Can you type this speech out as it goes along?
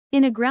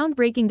In a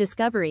groundbreaking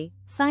discovery,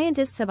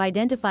 scientists have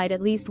identified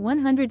at least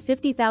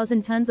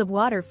 150,000 tons of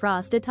water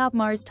frost atop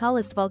Mars'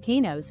 tallest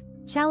volcanoes,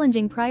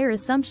 challenging prior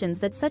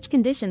assumptions that such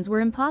conditions were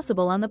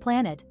impossible on the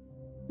planet.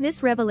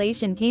 This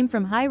revelation came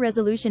from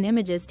high-resolution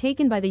images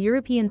taken by the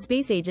European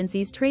Space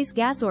Agency's Trace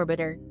Gas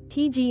Orbiter,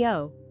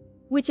 TGO,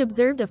 which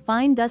observed a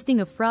fine dusting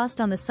of frost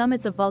on the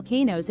summits of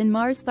volcanoes in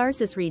Mars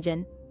Tharsis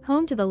region,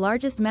 home to the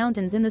largest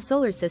mountains in the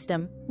solar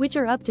system, which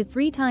are up to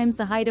 3 times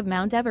the height of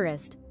Mount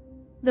Everest.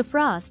 The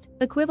frost,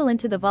 equivalent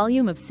to the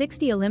volume of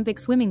 60 Olympic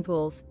swimming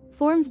pools,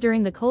 forms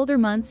during the colder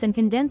months and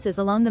condenses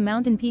along the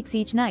mountain peaks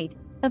each night,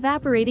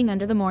 evaporating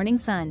under the morning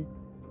sun.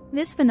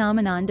 This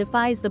phenomenon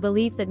defies the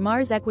belief that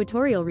Mars'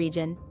 equatorial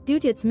region, due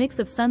to its mix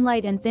of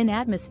sunlight and thin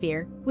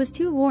atmosphere, was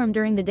too warm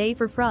during the day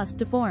for frost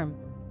to form.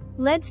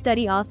 Lead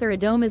study author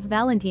Adomas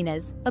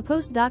Valantinas, a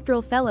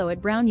postdoctoral fellow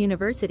at Brown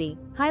University,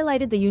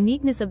 highlighted the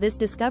uniqueness of this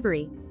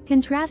discovery,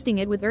 contrasting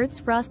it with Earth's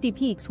frosty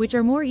peaks, which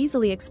are more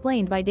easily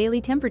explained by daily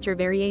temperature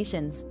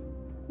variations.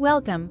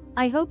 Welcome,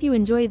 I hope you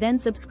enjoy. Then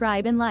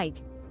subscribe and like.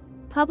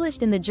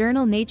 Published in the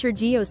journal Nature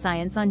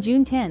Geoscience on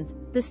June 10,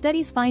 the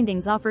study's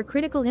findings offer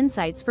critical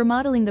insights for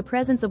modeling the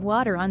presence of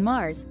water on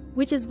Mars,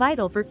 which is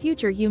vital for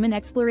future human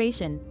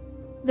exploration.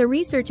 The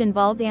research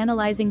involved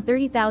analyzing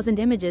 30,000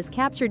 images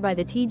captured by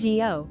the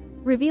TGO,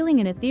 revealing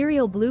an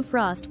ethereal blue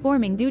frost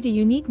forming due to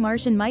unique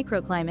Martian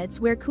microclimates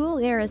where cool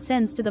air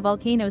ascends to the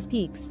volcano's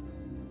peaks.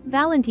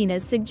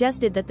 Valantinas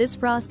suggested that this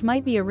frost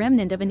might be a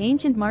remnant of an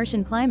ancient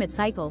Martian climate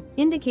cycle,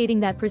 indicating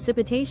that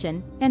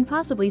precipitation, and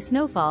possibly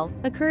snowfall,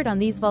 occurred on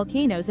these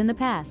volcanoes in the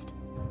past.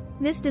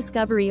 This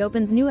discovery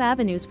opens new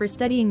avenues for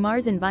studying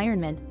Mars'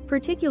 environment,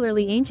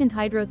 particularly ancient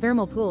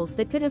hydrothermal pools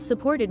that could have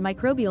supported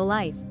microbial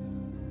life.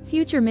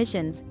 Future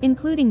missions,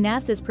 including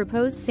NASA's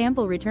proposed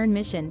sample return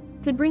mission,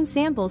 could bring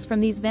samples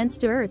from these vents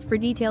to Earth for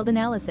detailed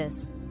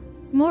analysis.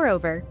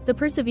 Moreover, the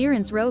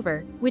Perseverance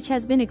rover, which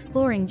has been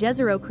exploring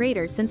Jezero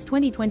crater since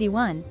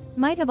 2021,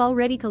 might have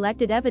already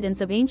collected evidence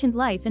of ancient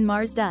life in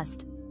Mars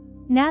dust.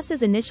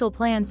 NASA's initial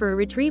plan for a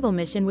retrieval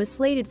mission was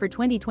slated for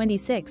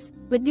 2026,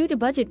 but due to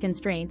budget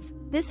constraints,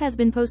 this has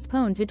been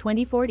postponed to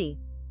 2040.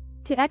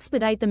 To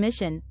expedite the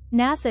mission,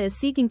 NASA is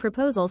seeking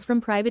proposals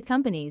from private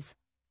companies.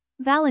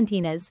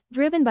 Valantinas,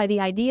 driven by the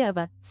idea of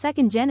a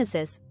second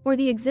Genesis, or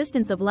the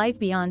existence of life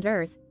beyond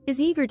Earth, is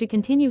eager to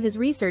continue his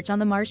research on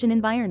the Martian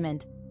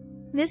environment.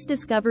 This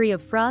discovery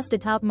of frost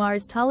atop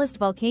Mars' tallest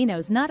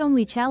volcanoes not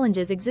only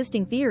challenges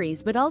existing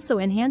theories but also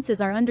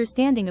enhances our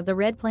understanding of the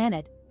Red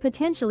Planet,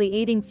 potentially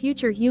aiding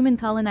future human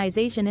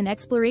colonization and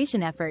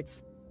exploration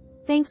efforts.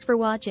 Thanks for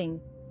watching.